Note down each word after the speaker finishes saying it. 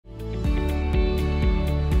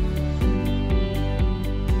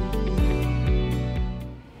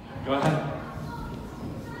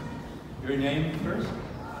name first?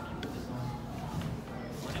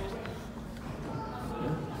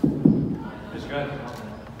 Yes, go ahead.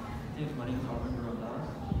 My name is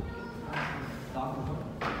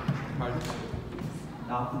Pardon?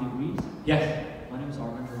 Dr. Vries. Yes. My name is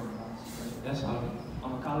Arvinder. Yes,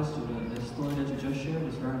 I'm a college student. The story that you just shared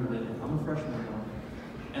is very related. I'm a freshman now.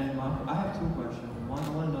 And I have two questions. One, I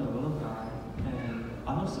want to know the will of God. And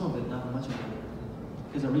I know some of it, not much of it.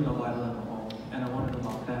 Because I read my Bible at home. And I want to know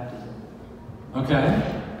about baptism.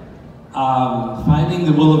 Okay. Finding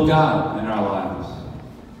the will of God in our lives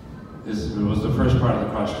was the first part of the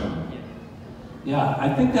question. Yeah,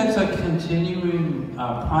 I think that's a continuing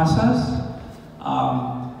process.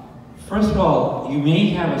 First of all, you may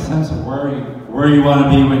have a sense of where you want to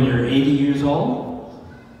be when you're 80 years old.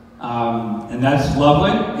 And that's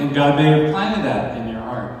lovely, and God may have planted that in your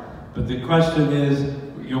heart. But the question is,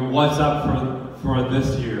 what's up for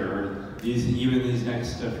this year, or even these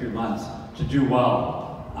next few months, to do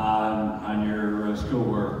well on your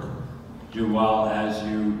schoolwork, do well as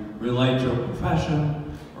you relate to a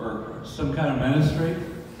profession or some kind of ministry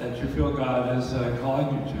that you feel God is calling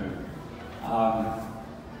you to.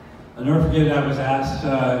 I'll never forget, I was asked,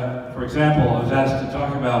 for example, I was asked to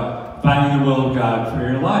talk about finding the will of God for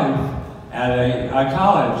your life at a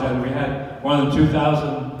college, and we had more than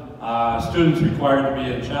 2,000 students required to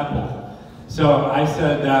be in chapel. So I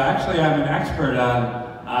said, actually I'm an expert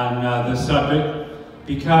on this subject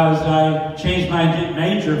because I changed my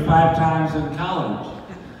major 5 times in college.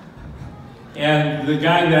 And the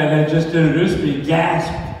guy that had just introduced me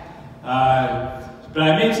gasped, but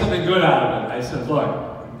I made something good out of it. I said,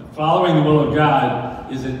 look, following the will of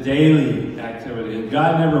God is a daily activity, and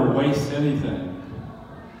God never wastes anything,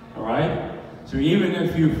 all right? So even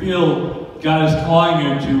if you feel God is calling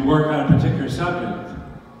you to work on a particular subject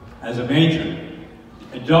as a major,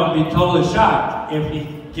 don't be totally shocked if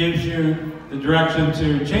He gives you the direction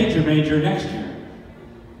to change your major next year.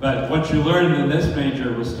 But what you learned in this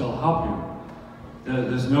major will still help you.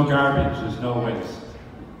 There's no garbage, there's no waste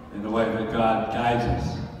in the way that God guides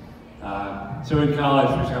us. So in college,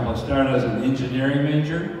 for example, I started as an engineering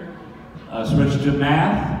major, switched to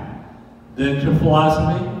math, then to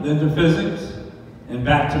philosophy, then to physics, and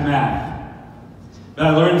back to math. But I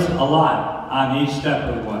learned a lot on each step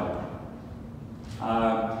of the way.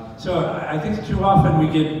 So I think too often we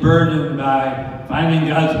get burdened by finding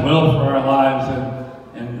God's will for our lives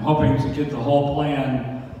and hoping to get the whole plan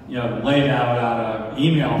laid out on an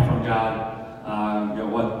email from God,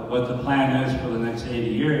 what the plan is for the next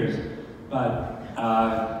 80 years. But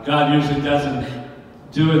God usually doesn't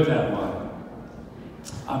do it that way.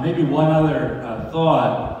 Maybe one other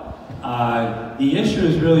thought. The issue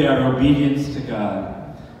is really our obedience to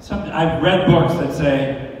God. I've read books that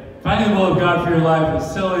say, finding the will of God for your life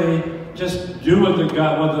is silly. Just do what the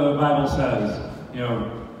Bible says.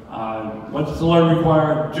 What does the Lord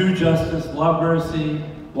require? Do justice, love mercy,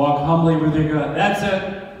 walk humbly with your God. That's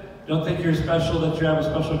it. Don't think you're special, that you have a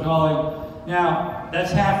special calling. Now,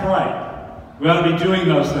 that's half right. We ought to be doing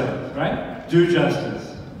those things, right? Do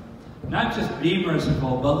justice. Not just be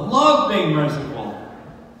merciful, but love being merciful.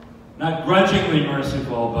 Not grudgingly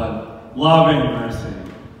merciful, but loving mercy.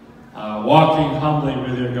 Walking humbly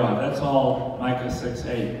with your God. That's all Micah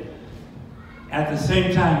 6:8. At the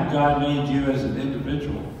same time, God made you as an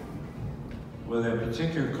individual with a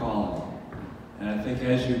particular calling. And I think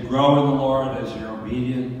as you grow in the Lord, as you're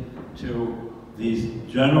obedient to these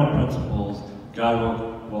general principles,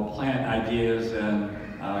 God will plant ideas and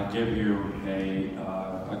give you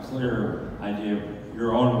a clear idea of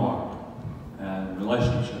your own walk and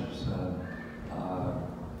relationships.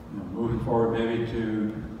 Moving forward, maybe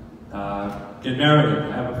to get married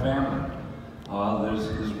and have a family.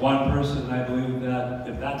 There's one person, I believe, that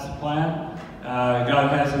if that's the plan,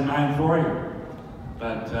 God has in mind for you.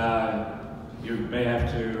 But you may have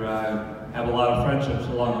to have a lot of friendships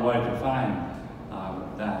along the way to find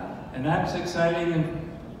that. And that's exciting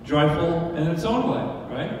and joyful in its own way,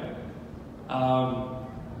 right?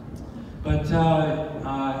 But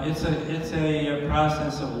it's a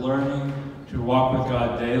process of learning to walk with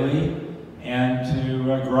God daily and to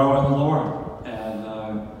grow in the Lord. And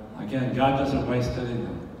again, God doesn't waste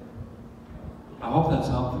anything. I hope that's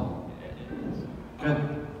helpful. Good.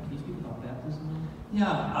 Can you speak about baptism?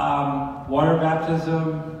 Yeah, water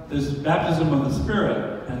baptism. There's baptism of the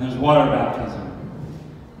Spirit, and there's water baptism.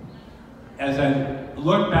 As I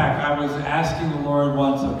look back, I was asking the Lord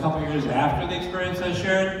once, a couple years after the experience I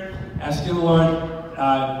shared, asking the Lord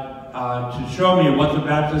to show me what the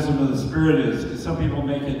baptism of the Spirit is, because some people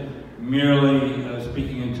make it merely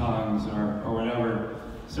speaking in tongues or whatever.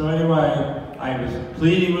 So anyway, I was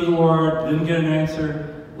pleading with the Lord, didn't get an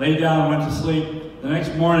answer. laid down and went to sleep. The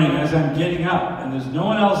next morning, as I'm getting up, and there's no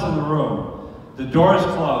one else in the room, the door's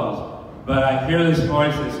closed, but I hear this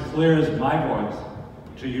voice as clear as my voice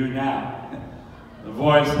to you now. The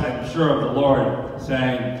voice, I'm sure, of the Lord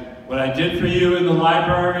saying, what I did for you in the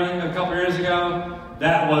library a couple years ago,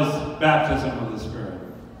 that was baptism of the Spirit.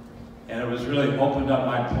 And it was really opened up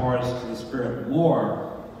my pores to the Spirit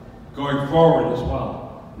more going forward as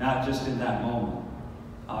well, not just in that moment.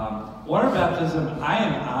 Water baptism, I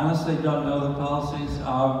honestly don't know the policies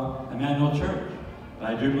of Immanuel Church, but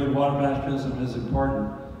I do believe water baptism is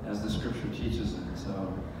important as the Scripture teaches it.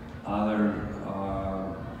 So, other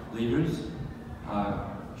leaders?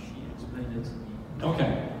 She explained it to me.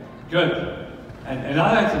 Okay, good. And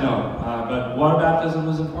I'd like to know, but water baptism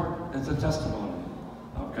is important. It's a testimony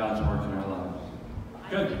of God's work in our lives.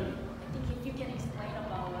 Good. I think if you can explain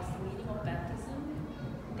about what's the meaning of baptism.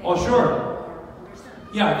 Oh, sure.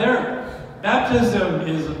 Yeah, baptism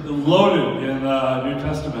is loaded in the New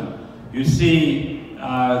Testament. You see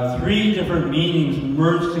 3 different meanings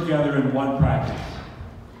merged together in one practice.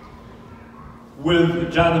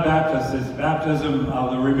 With John the Baptist, it's baptism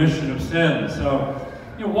of the remission of sin. So,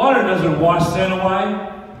 water doesn't wash sin away,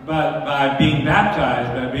 but by being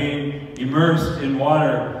baptized, by being immersed in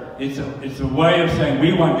water, it's a way of saying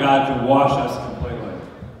we want God to wash us completely.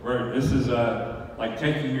 Where this is like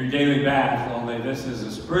taking your daily bath, only this is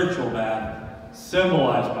a spiritual bath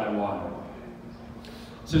symbolized by water.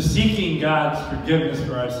 So seeking God's forgiveness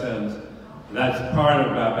for our sins, that's part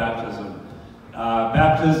of baptism.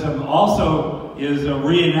 Baptism also is a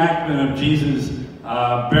reenactment of Jesus'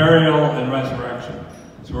 burial and resurrection.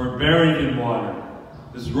 So we're buried in water.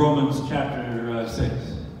 This is Romans chapter 6.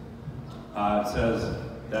 It says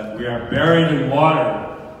that we are buried in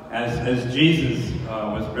water as Jesus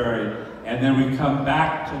was buried. And then we come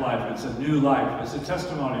back to life. It's a new life. It's a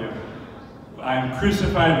testimony of, I am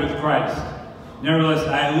crucified with Christ. Nevertheless,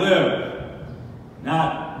 I live.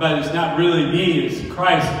 But it's not really me, it's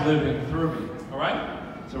Christ living through me. All right?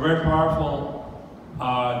 It's a very powerful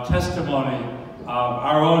testimony of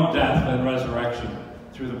our own death and resurrection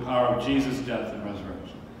through the power of Jesus' death and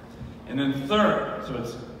resurrection. And then third, so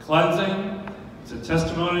it's cleansing. It's a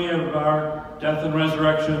testimony of our death and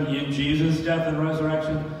resurrection in Jesus' death and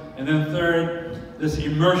resurrection. And then third, this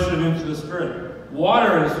immersion into the Spirit.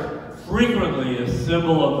 Water is frequently a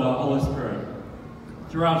symbol of the Holy Spirit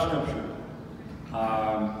throughout Scripture.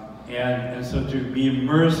 And so to be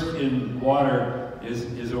immersed in water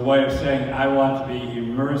is a way of saying, I want to be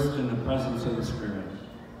immersed in the presence of the Spirit.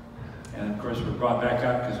 And of course, we're brought back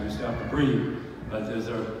up because we still have to breathe. But there's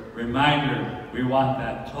a reminder, we want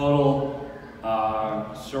that total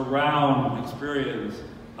surround experience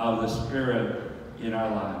of the Spirit in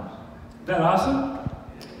our lives. Is that awesome?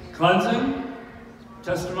 Cleansing,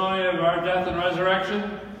 testimony of our death and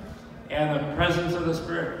resurrection, and the presence of the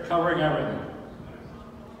Spirit covering everything.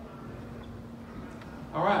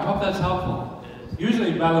 All right, I hope that's helpful.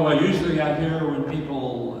 Usually, by the way, out here when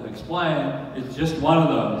people explain, it's just one of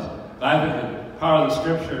those. But I think the power of the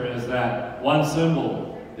Scripture is that one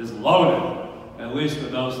symbol is loaded, at least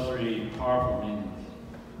with those 3 powerful meanings.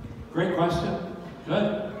 Great question.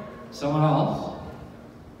 Good. Someone else?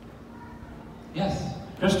 Yes,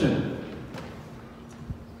 Christian.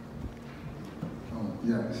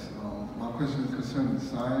 Yes. My question is concerning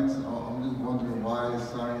science. I'm just wondering why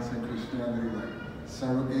science and Christianity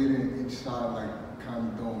segregated, each side kind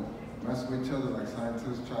of don't mess with each other. Like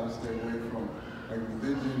scientists try to stay away from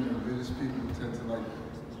religion, and religious people tend to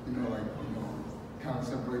kind of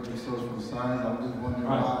separate themselves from science. I'm just wondering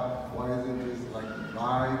why is it this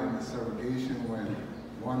divide and the segregation when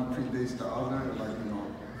one predates the other?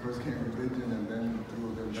 First came religion, and then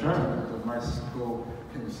through the microscope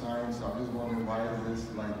came science. So I'm just wondering why is this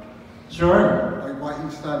Sure. Why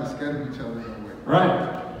each side is scared of each other in a way?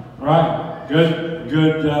 Right.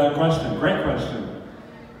 Good question. Great question.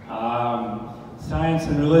 Science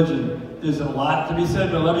and religion. There's a lot to be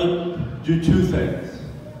said, but let me do 2 things.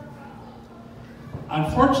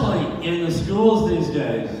 Unfortunately, in the schools these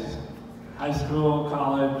days, high school,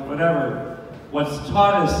 college, whatever, what's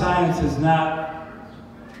taught as science is not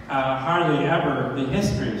hardly ever the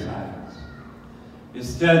history of science.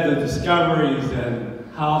 Instead, the discoveries and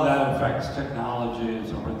how that affects technology and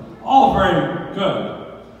so forth, all very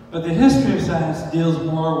good. But the history of science deals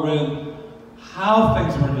more with how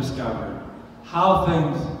things were discovered, how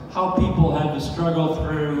people had to struggle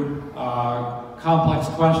through complex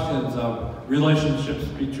questions of relationships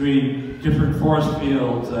between different force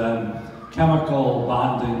fields and chemical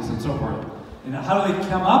bondings and so forth. And how do they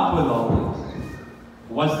come up with all this?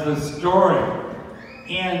 What's the story?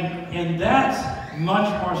 And that's much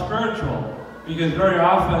more spiritual because very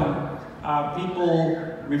often people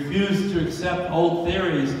refuse to accept old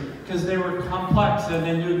theories because they were complex and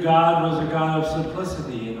they knew God was a God of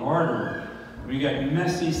simplicity and order. We get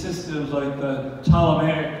messy systems like the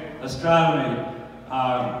Ptolemaic astronomy.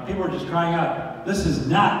 People are just crying out,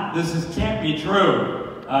 this can't be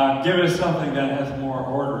true. Give us something that has more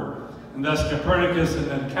order. And thus Copernicus and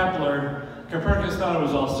then Kepler. Copernicus thought it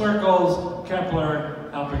was all circles. Kepler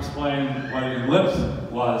helped explain what an ellipse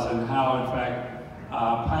was and how, in fact,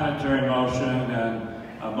 planetary motion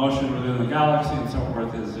and motion within the galaxy and so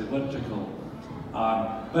forth is elliptical.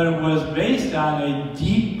 But it was based on a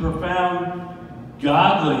deep, profound,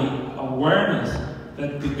 godly awareness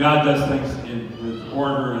that God does things with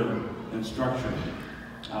order and structure.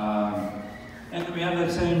 And we have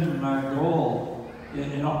that same goal,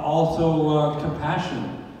 and also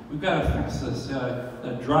compassion. We've got to fix this.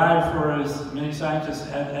 The drive for as many scientists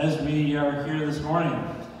as we are here this morning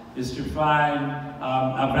is to find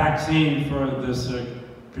a vaccine for this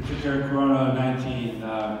particular Corona-19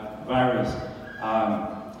 virus.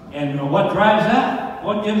 And what drives that?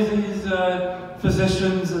 What gives these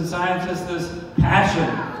physicians and scientists this passion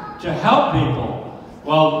to help people?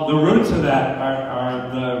 Well, the roots of that are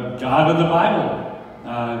the God of the Bible,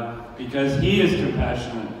 because He is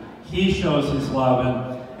compassionate. He shows His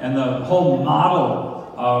love, and the whole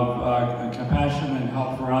model of compassion and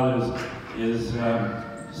help for others is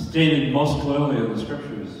stated most clearly in the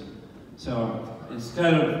Scriptures. So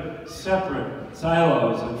instead of separate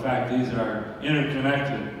silos, in fact, these are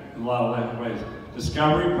interconnected in a lot of ways.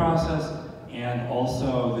 Discovery process and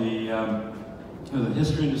also the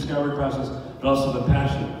history and discovery process, but also the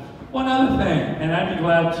passion. One other thing, and I'd be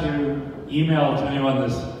glad to email to anyone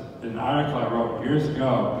an article I wrote years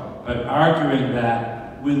ago, but arguing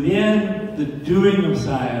that within the doing of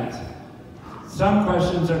science, some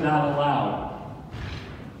questions are not allowed.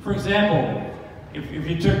 For example, if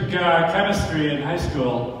you took chemistry in high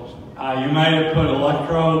school, you might have put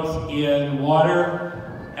electrodes in water,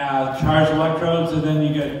 charged electrodes, and then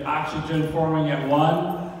you get oxygen forming at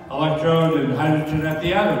one electrode and hydrogen at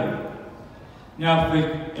the other. Now,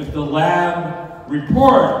 if the lab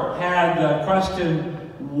report had the question,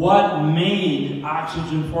 what made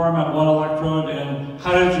oxygen form at one electrode and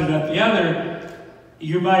hydrogen at the other,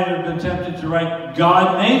 you might have been tempted to write,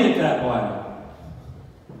 God made it that way.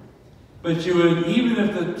 But you would, even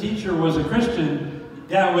if the teacher was a Christian,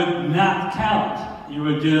 that would not count. You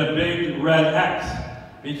would get a big red X,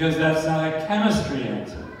 because that's not a chemistry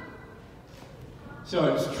answer.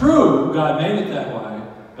 So it's true, God made it that way,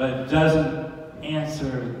 but it doesn't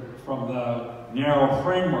answer from the narrow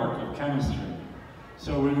framework of chemistry.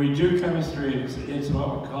 So when we do chemistry, it's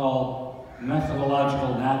what we call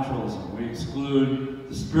methodological naturalism. We exclude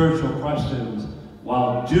the spiritual questions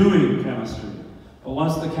while doing chemistry. But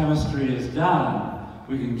once the chemistry is done,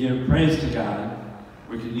 we can give praise to God.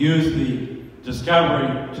 We can use the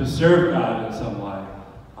discovery to serve God in some way.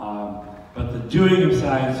 But the doing of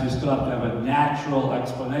science, you still have to have a natural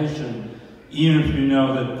explanation, even if you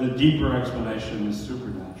know that the deeper explanation is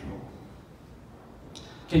supernatural.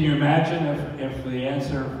 Can you imagine if the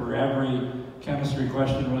answer for every chemistry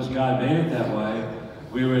question was God made it that way,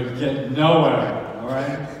 we would get nowhere, all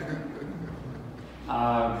right?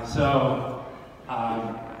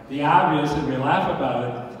 The obvious, and we laugh about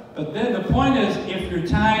it, but then the point is, if you're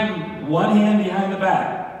tying one hand behind the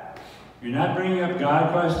back, you're not bringing up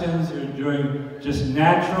God questions, you're doing just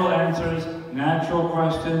natural answers, natural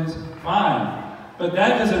questions, fine. But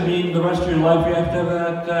that doesn't mean the rest of your life you have to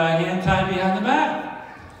have that hand tied behind the back.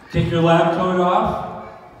 Take your lab coat off,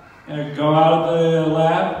 and go out of the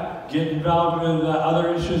lab, get involved with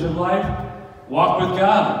other issues of life, walk with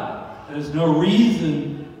God. There's no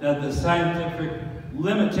reason that the scientific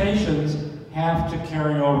limitations have to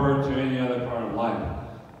carry over to any other part of life.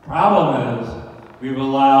 Problem is, we've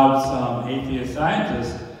allowed some atheist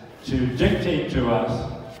scientists to dictate to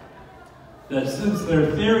us that since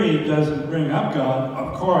their theory doesn't bring up God,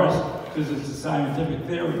 of course, because it's a scientific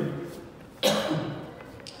theory,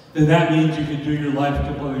 then that means you can do your life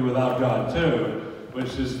completely without God too,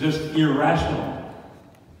 which is just irrational.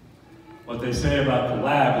 What they say about the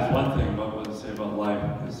lab is one thing, but what they say about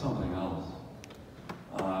life is something else.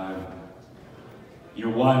 Your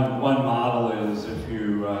one model is if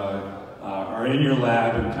you are in your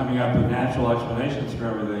lab and coming up with natural explanations for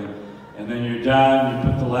everything, and then you're done,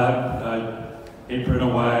 you put the lab apron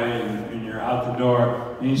away, and you're out the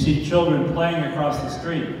door, and you see children playing across the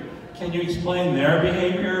street. Can you explain their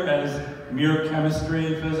behavior as mere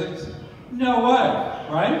chemistry and physics? No way,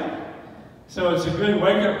 right? So it's a good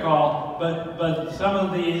wake-up call, but some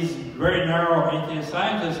of these very narrow atheist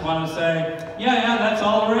scientists want to say, yeah, that's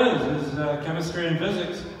all there is chemistry and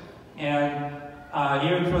physics. And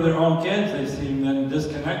even for their own kids, they seem then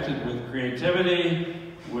disconnected with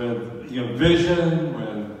creativity, with vision,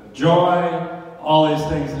 with joy, all these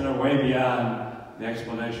things that are way beyond the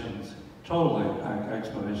explanations, totally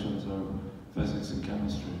explanations of physics and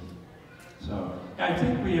chemistry. So I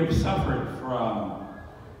think we have suffered from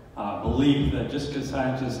belief that just because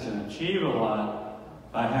scientists can achieve a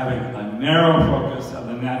lot by having a narrow focus on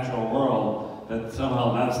the natural world, that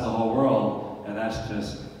somehow that's the whole world, and that's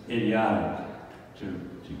just idiotic,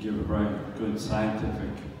 to give a very good scientific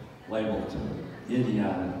label to it.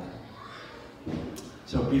 Idiotic.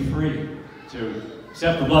 So be free to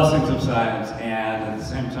accept the blessings of science and at the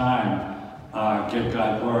same time give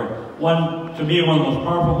God glory. To me, one of the most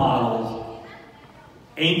powerful models,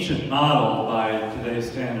 ancient model by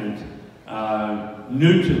today's standards,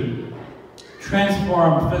 Newton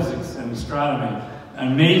transformed physics and astronomy.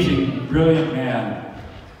 An amazing, brilliant man.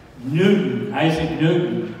 Newton, Isaac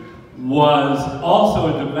Newton, was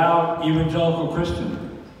also a devout evangelical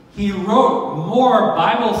Christian. He wrote more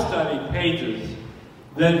Bible study pages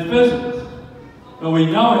than physics, but we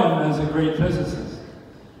know him as a great physicist.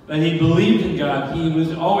 But he believed in God. He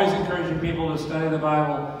was always encouraging people to study the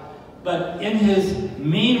Bible. But in his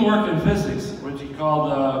main work in physics, which he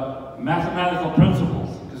called mathematical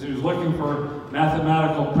principles, because he was looking for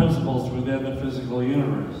mathematical principles within the physical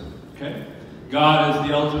universe. Okay? God is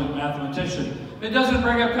the ultimate mathematician. It doesn't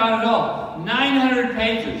bring up God at all. 900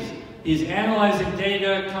 pages. He's analyzing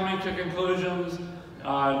data, coming to conclusions,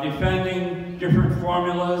 defending different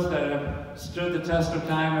formulas that have stood the test of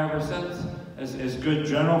time ever since as good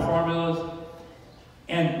general formulas.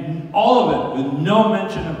 And all of it with no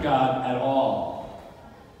mention of God at all.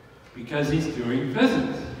 Because he's doing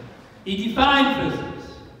physics. He defined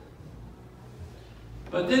physics.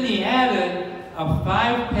 But then he added a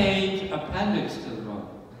 5-page appendix to the book.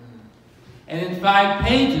 And in 5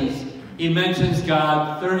 pages, he mentions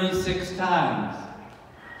God 36 times.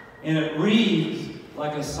 And it reads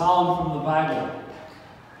like a psalm from the Bible.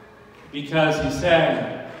 Because he's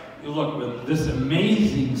saying, look, with this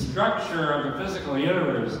amazing structure of the physical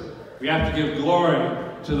universe, we have to give glory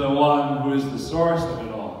to the one who is the source of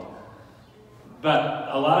it all. But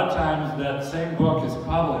a lot of times that same book is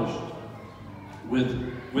published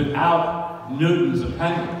without Newton's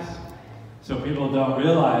appendix. So people don't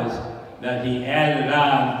realize that he added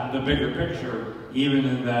on the bigger picture even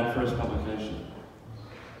in that first publication.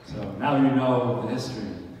 So now you know the history.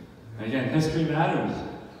 And again, history matters.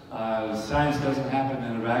 Science doesn't happen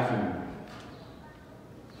in a vacuum.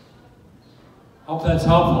 Hope that's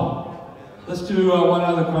helpful. Let's do one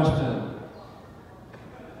other question.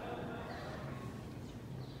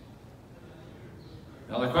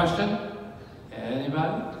 Another question?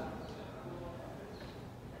 Anybody?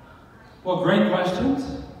 Well, great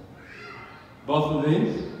questions. Both of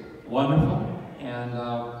these. Wonderful. And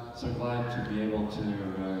so glad to be able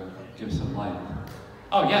to give some light.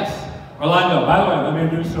 Oh, yes. Orlando. By the way, let me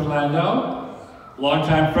introduce Orlando.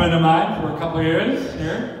 Longtime friend of mine for a couple of years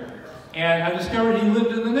here. And I discovered he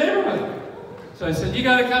lived in the neighborhood. So I said, you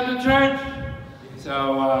got to come to church.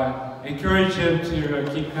 So encourage him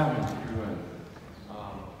to keep coming.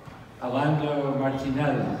 Orlando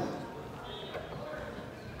Martinez.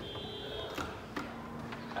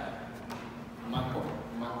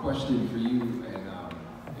 My question for you,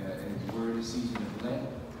 and we're in the season of Lent,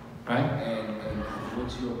 Right? and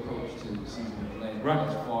what's your approach to the season of Lent Right.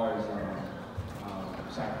 as far as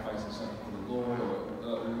sacrificing something for the Lord, or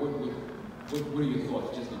what are your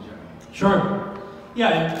thoughts, just in general? Sure.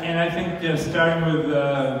 Yeah, and I think starting with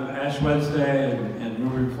Ash Wednesday and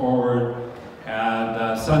moving forward,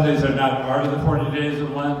 and Sundays are not part of the 40 days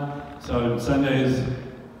of Lent, so Sundays,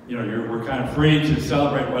 we're kind of free to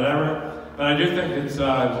celebrate whatever. But I do think it's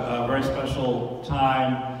a very special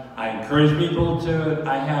time. I encourage people to.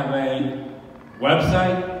 I have a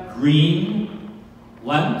website, Green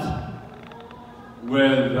Lent,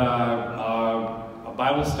 with a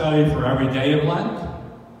Bible study for every day of Lent,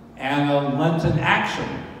 and a Lenten action,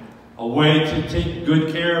 a way to take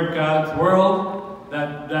good care of God's world,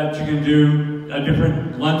 that you can do a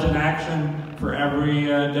different Lenten action for every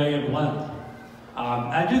day of Lent.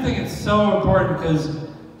 I do think it's so important because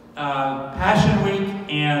Passion Week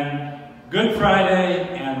and Good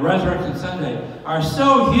Friday and Resurrection Sunday are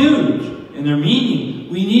so huge in their meaning.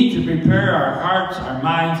 We need to prepare our hearts, our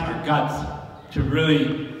minds, our guts to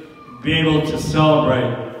really be able to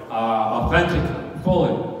celebrate authentically,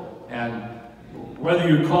 fully. And whether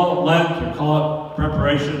you call it Lent or call it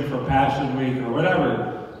preparation for Passion Week or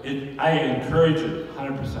whatever, I encourage it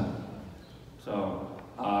 100%. So,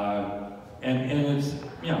 and it's,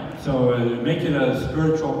 so make it a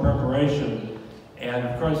spiritual preparation. And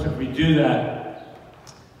of course, if we do that,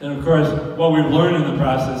 then of course, what we've learned in the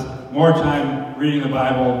process, more time reading the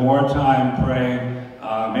Bible, more time praying,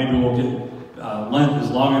 maybe we'll get, Lent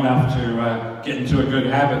is long enough to get into a good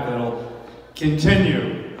habit that'll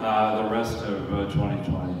continue the rest of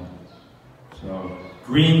 2020. So,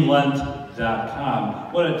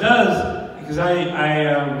 greenlent.com. What it does, because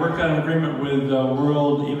I work on an agreement with the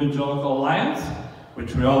World Evangelical Alliance,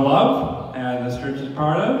 which we all love, and this church is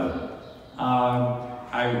part of.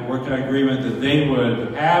 I worked on an agreement that they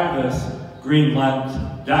would have this Green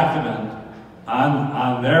Lent document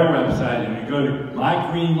on their website, and you go to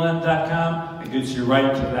mygreenlent.com, it gets you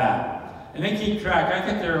right to that. And they keep track. I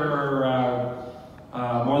think there are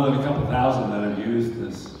more than a couple thousand that have used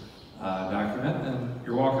this document, and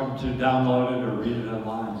you're welcome to download it or read it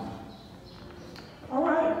online. All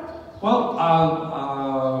right. Well,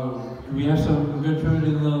 we have some good food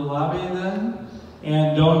in the lobby then,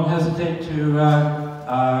 and don't hesitate to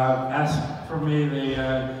ask for me the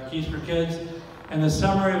keys for kids. And the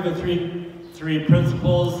summary of the three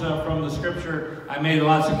principles from the scripture, I made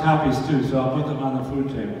lots of copies too, so I'll put them on the food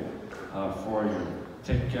table for you.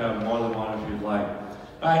 Take more than one if you'd like.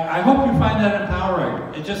 I hope you find that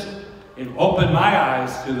empowering. It opened my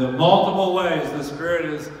eyes to the multiple ways the Spirit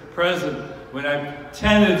is present when I've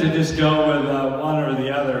tended to just go with one or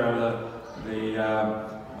the other of the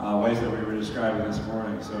ways that we were describing this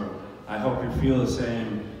morning. So I hope you feel the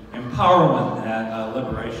same empowerment and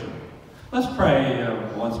liberation. Let's pray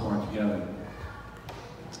once more together.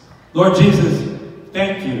 Lord Jesus,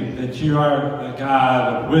 thank you that you are the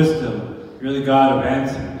God of wisdom. You're the God of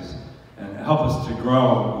answers. And help us to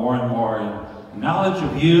grow more and more in knowledge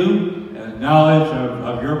of you and knowledge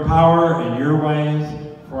of your power and your ways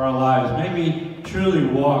for our lives. May we truly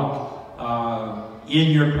walk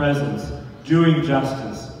in your presence, doing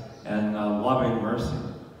justice and loving mercy.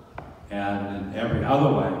 And in every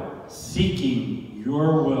other way, seeking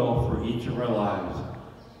your will for each of our lives.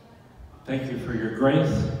 Thank you for your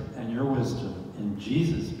grace and your wisdom. In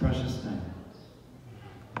Jesus' precious name.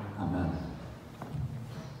 Amen.